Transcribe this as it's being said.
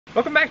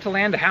Welcome back to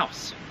Land to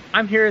House.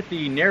 I'm here at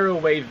the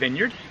Narrowway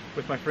Vineyard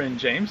with my friend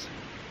James.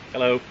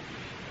 Hello.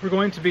 We're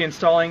going to be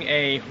installing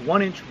a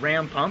 1-inch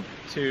ram pump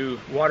to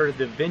water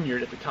the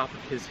vineyard at the top of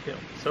his hill.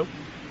 So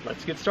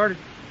let's get started.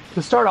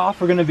 To start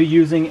off, we're going to be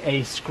using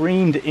a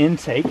screened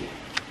intake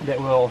that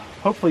will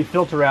hopefully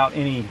filter out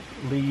any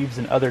leaves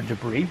and other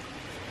debris.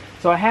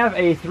 So I have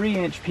a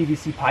 3-inch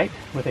PVC pipe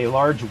with a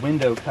large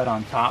window cut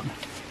on top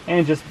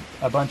and just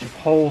a bunch of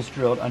holes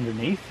drilled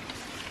underneath.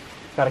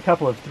 Got a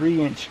couple of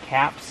 3-inch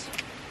caps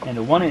and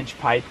a 1-inch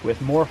pipe with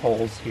more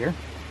holes here.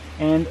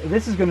 And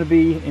this is going to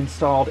be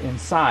installed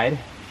inside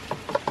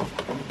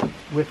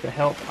with the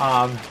help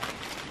of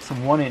some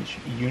 1-inch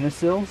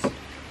unisills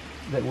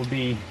that will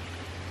be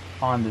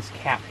on this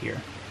cap here.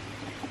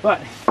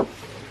 But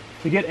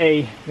to get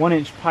a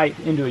 1-inch pipe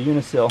into a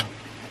unisil,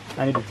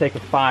 I need to take a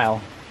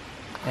file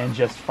and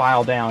just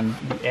file down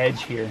the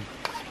edge here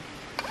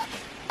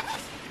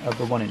of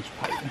the 1-inch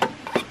pipe.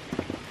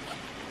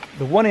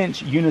 The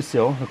 1-inch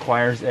unisil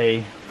requires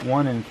a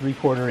 1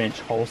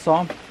 3/4-inch hole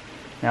saw.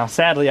 Now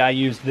sadly I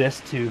used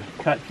this to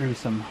cut through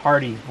some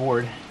hardy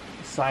board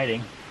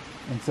siding,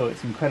 and so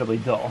it's incredibly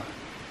dull.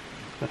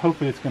 But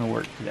hopefully it's going to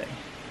work today.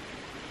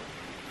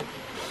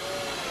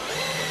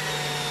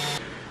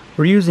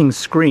 We're using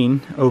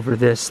screen over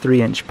this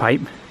 3-inch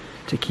pipe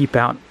to keep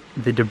out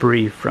the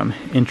debris from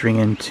entering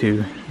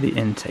into the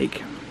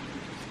intake.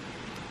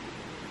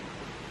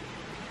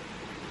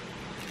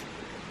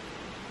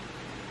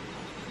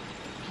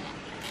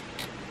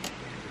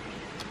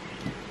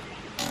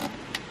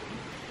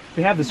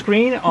 We have the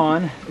screen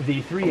on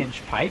the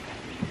 3-inch pipe,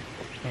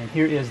 and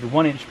here is the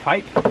 1-inch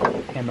pipe,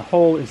 and the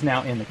hole is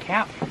now in the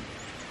cap.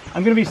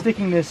 I'm going to be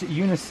sticking this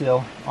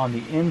unisil on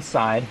the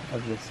inside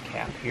of this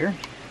cap here,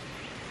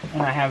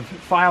 and I have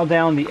filed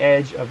down the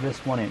edge of this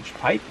 1-inch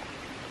pipe,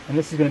 and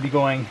this is going to be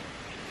going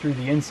through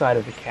the inside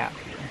of the cap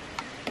here.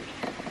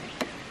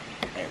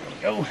 There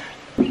we go.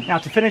 Now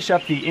to finish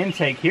up the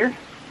intake here,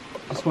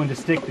 I'm just going to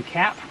stick the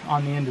cap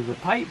on the end of the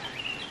pipe.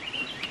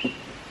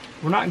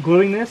 We're not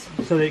gluing this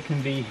so that it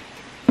can be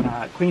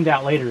cleaned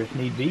out later if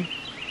need be.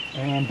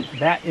 And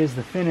that is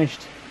the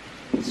finished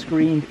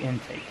screened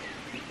intake.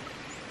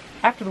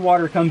 After the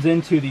water comes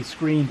into the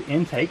screened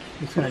intake,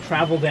 it's going to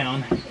travel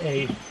down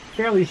a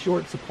fairly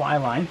short supply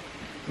line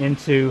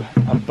into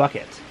a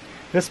bucket.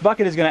 This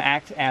bucket is going to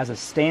act as a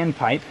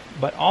standpipe,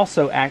 but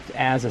also act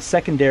as a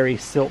secondary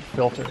silt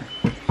filter.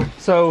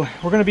 So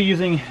we're going to be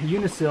using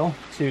unisil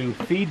to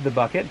feed the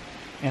bucket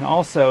and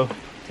also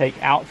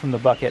take out from the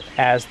bucket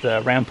as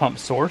the ram pump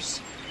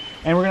source.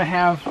 And we're going to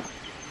have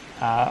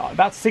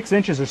about 6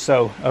 inches or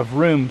so of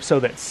room so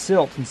that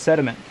silt and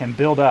sediment can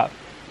build up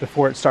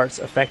before it starts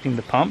affecting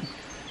the pump.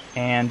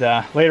 And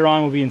later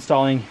on we'll be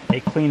installing a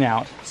clean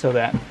out so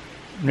that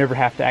we never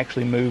have to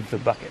actually move the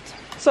bucket.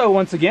 So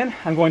once again,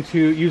 I'm going to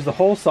use the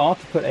hole saw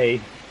to put a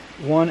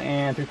 1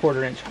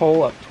 3/4-inch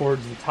hole up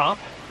towards the top.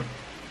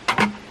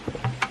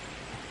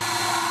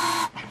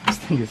 This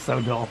thing is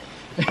so dull.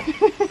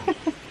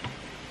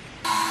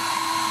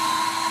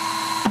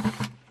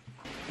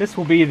 This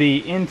will be the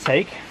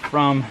intake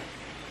from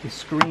the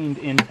screened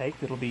intake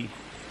that'll be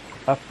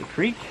up the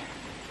creek.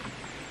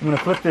 I'm going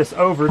to flip this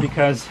over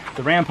because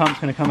the ram pump's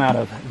going to come out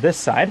of this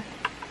side.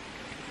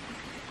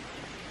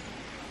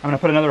 I'm going to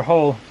put another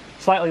hole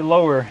slightly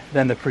lower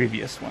than the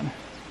previous one.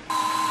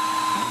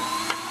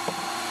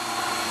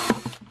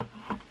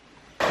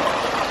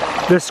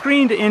 The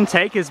screened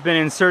intake has been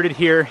inserted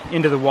here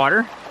into the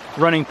water,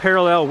 running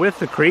parallel with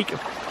the creek.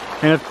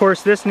 And of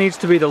course this needs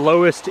to be the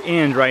lowest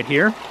end right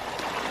here.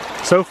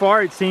 So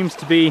far it seems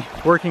to be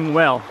working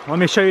well. Let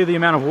me show you the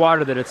amount of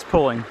water that it's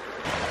pulling.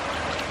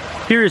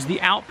 Here is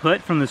the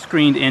output from the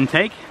screened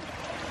intake.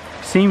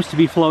 Seems to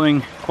be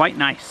flowing quite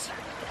nice.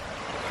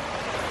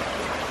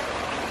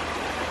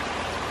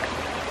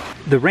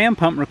 The ram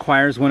pump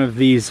requires one of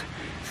these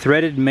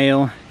threaded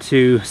male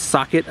to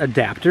socket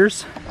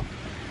adapters,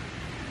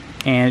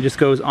 and it just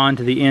goes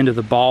onto the end of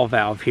the ball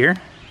valve here.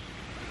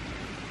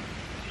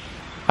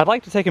 I'd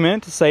like to take a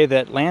minute to say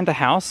that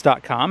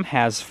landtohouse.com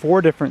has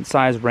 4 different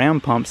size ram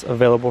pumps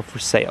available for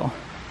sale.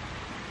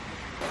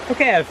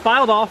 Okay, I've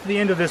filed off the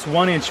end of this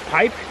 1-inch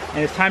pipe,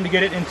 and it's time to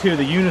get it into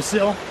the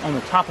unisil on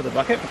the top of the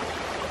bucket.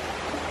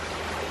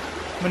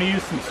 I'm going to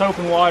use some soap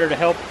and water to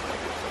help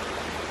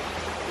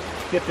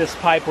get this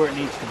pipe where it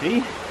needs to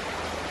be.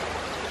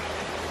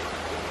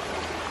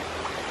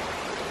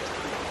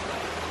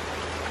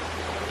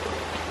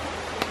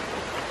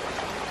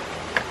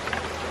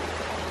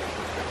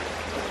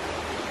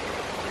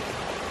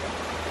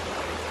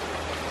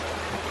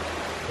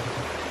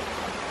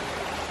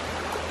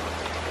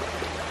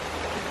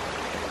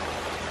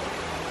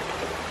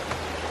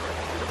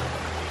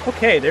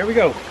 Okay, there we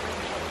go.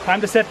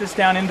 Time to set this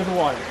down into the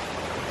water.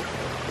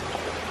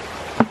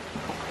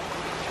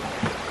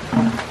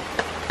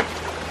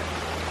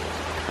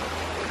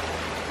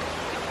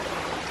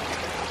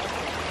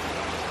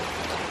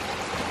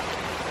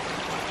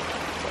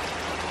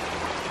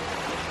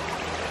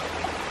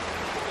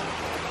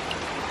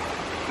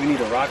 We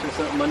need a rock or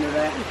something under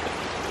that?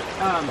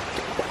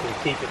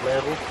 To keep it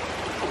level.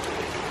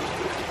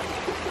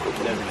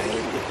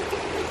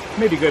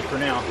 may be good for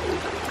now.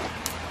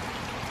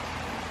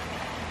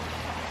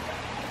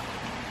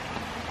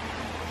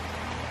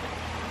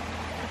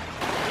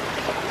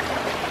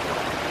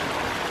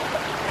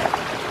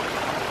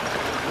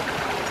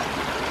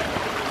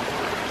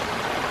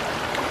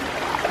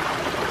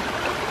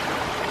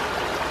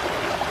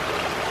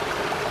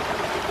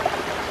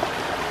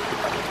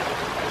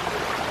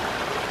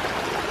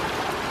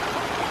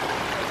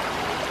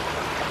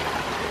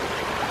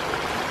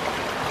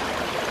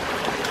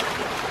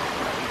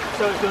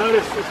 So you'll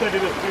notice it's going to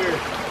do this weird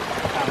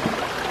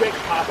quick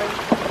popping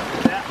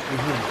like that.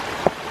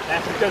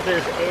 That's because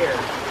there's air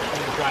in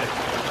the drive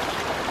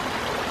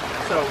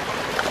shaft. So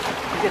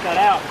to get that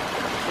out,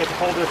 you have to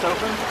hold this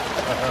open,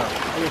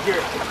 and you hear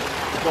it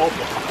gulping.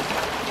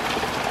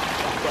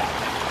 Like that.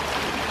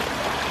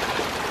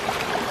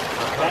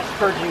 That's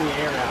purging the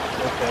air out.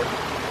 Okay.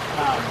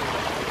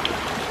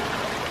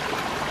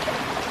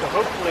 So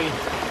hopefully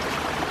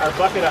our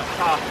bucket up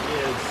top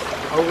is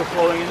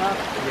overflowing enough.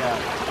 Yeah.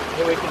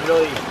 So we can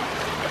really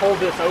hold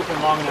this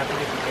open long enough to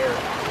get the air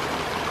out.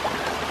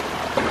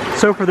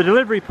 So for the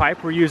delivery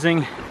pipe, we're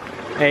using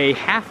a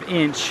 1/2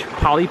 inch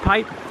poly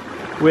pipe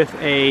with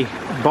a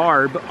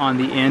barb on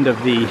the end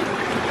of the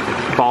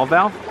ball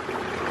valve.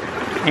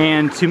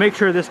 And to make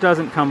sure this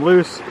doesn't come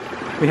loose,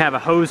 we have a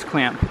hose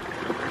clamp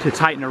to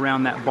tighten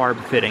around that barb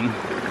fitting.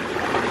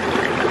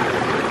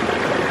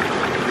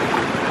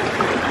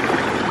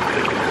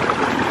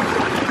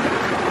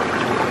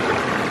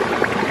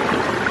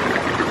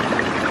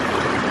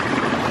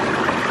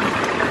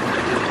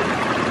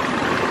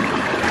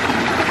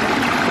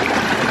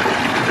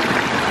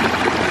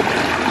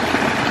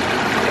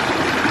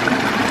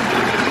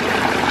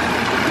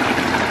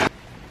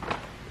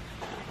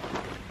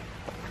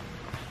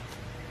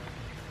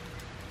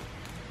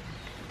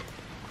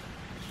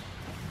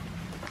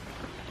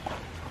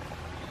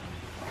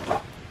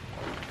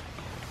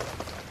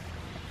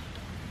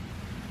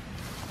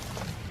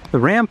 The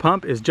ram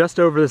pump is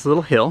just over this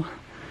little hill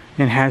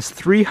and has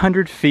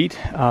 300 feet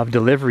of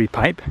delivery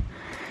pipe.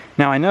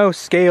 Now I know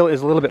scale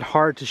is a little bit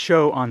hard to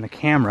show on the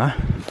camera,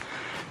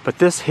 but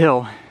this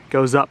hill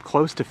goes up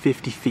close to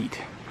 50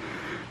 feet.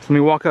 So let me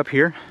walk up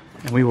here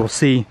and we will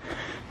see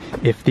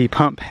if the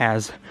pump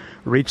has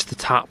reached the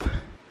top.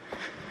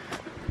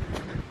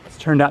 It's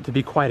turned out to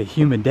be quite a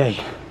humid day.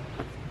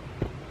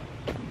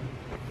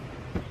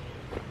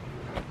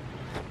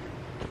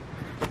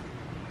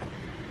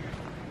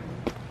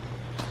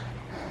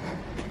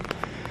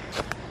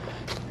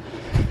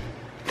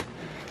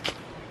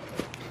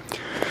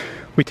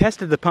 We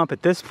tested the pump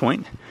at this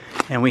point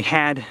and we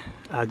had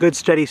a good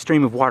steady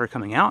stream of water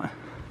coming out.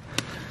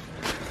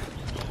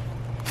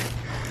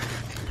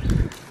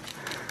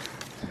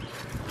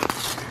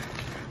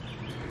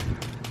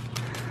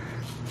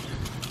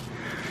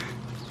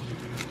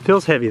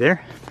 Feels heavy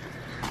there.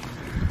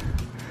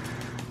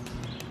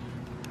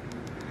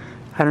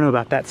 I don't know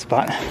about that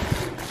spot.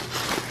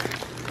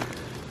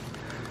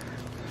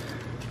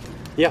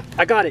 Yeah,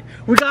 I got it.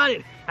 We got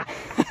it.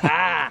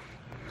 Ah.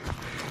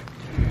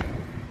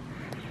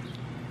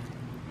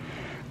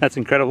 That's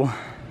incredible.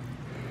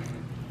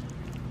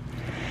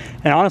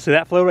 And honestly,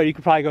 that flow rate, you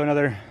could probably go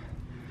another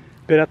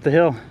bit up the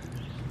hill.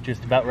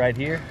 Just about right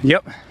here?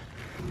 Yep.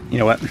 You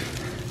know what?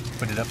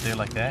 Put it up there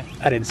like that?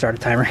 I didn't start a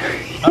timer.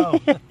 Oh.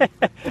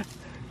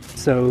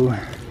 So,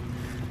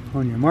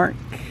 on your mark,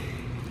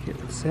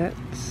 get set,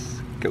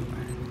 go.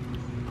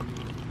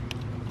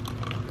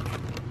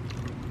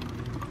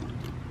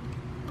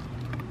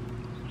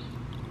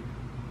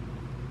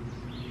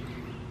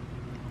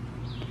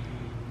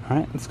 All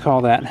right, let's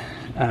call that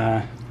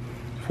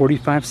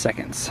 45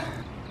 seconds.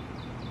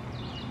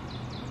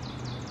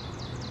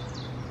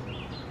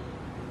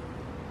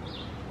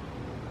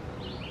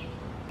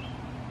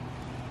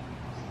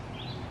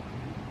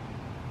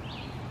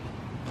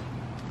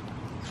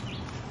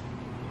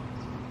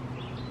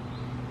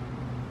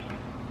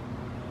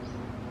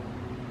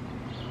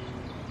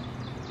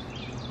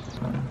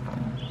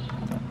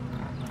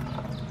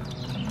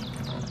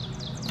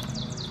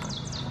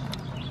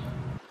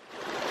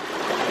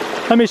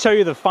 Let me show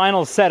you the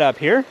final setup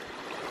here.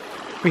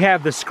 We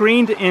have the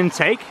screened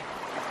intake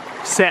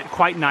set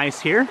quite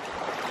nice here,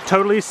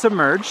 totally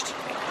submerged.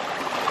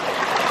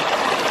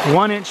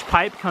 1-inch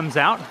pipe comes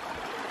out,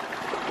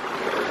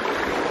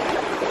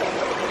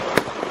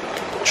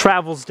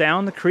 travels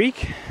down the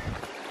creek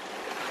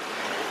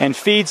and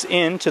feeds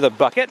into the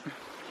bucket.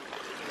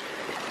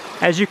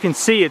 As you can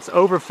see, it's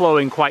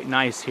overflowing quite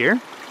nice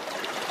here.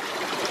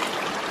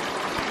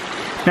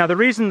 Now the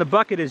reason the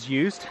bucket is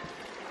used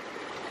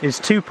is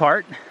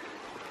two-part.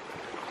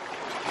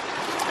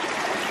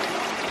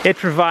 It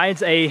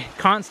provides a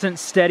constant,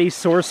 steady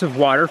source of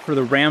water for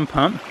the ram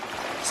pump,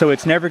 so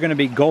it's never going to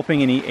be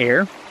gulping any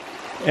air.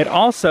 It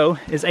also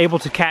is able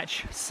to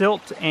catch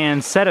silt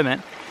and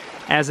sediment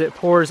as it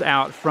pours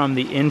out from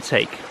the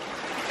intake.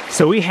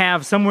 So we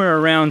have somewhere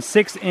around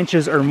 6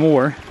 inches or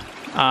more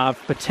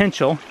of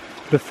potential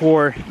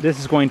before this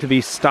is going to be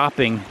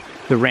stopping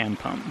the ram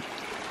pump.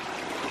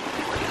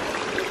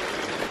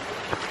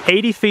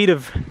 80 feet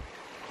of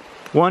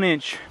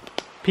 1-inch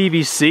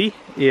PVC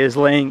is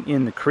laying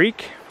in the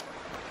creek.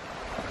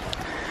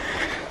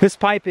 This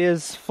pipe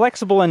is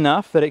flexible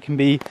enough that it can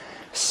be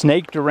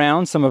snaked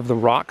around some of the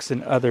rocks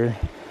and other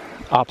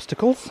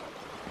obstacles.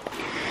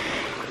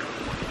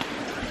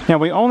 Now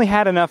we only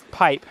had enough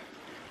pipe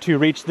to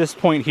reach this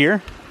point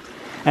here,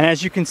 and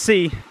as you can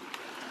see,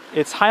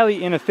 it's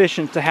highly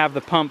inefficient to have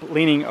the pump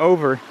leaning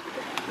over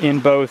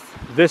in both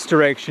this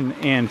direction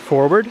and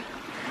forward.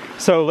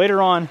 So later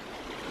on,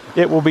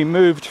 it will be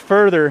moved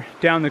further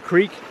down the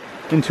creek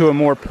into a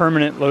more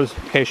permanent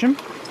location.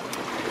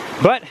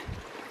 But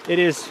it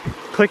is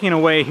clicking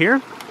away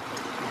here.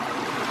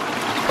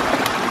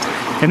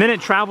 And then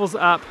it travels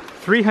up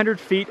 300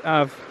 feet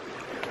of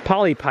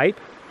poly pipe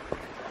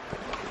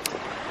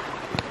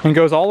and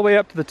goes all the way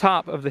up to the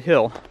top of the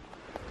hill.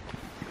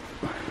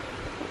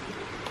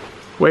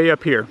 Way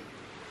up here.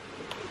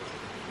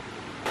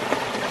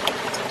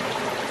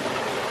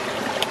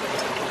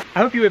 I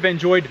hope you have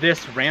enjoyed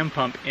this ram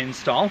pump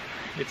install.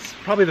 It's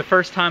probably the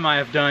first time I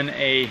have done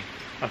a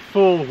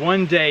full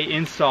one-day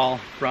install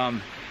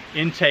from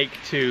intake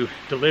to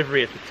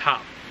delivery at the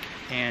top.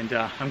 And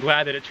I'm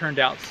glad that it turned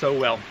out so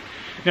well.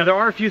 Now there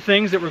are a few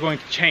things that we're going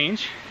to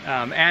change.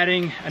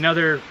 Adding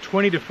another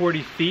 20 to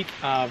 40 feet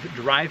of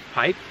drive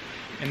pipe,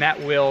 and that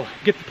will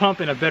get the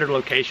pump in a better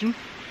location.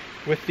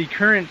 With the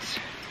current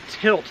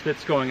tilt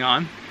that's going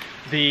on,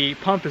 the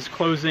pump is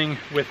closing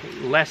with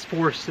less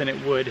force than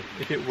it would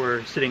if it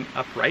were sitting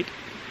upright,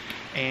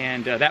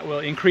 and that will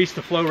increase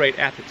the flow rate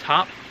at the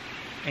top.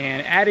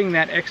 And adding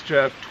that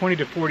extra 20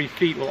 to 40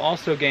 feet will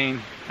also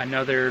gain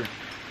another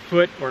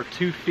foot or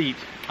 2 feet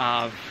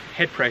of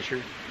head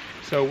pressure.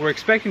 So we're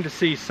expecting to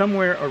see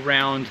somewhere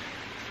around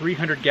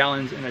 300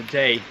 gallons in a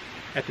day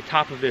at the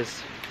top of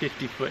this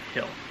 50-foot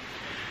hill.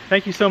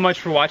 Thank you so much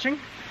for watching.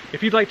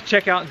 If you'd like to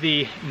check out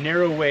the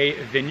Narrow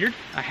Way Vineyard,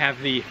 I have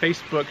the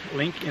Facebook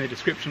link in the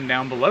description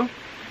down below.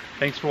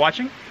 Thanks for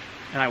watching,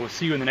 and I will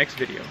see you in the next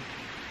video.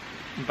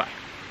 Bye.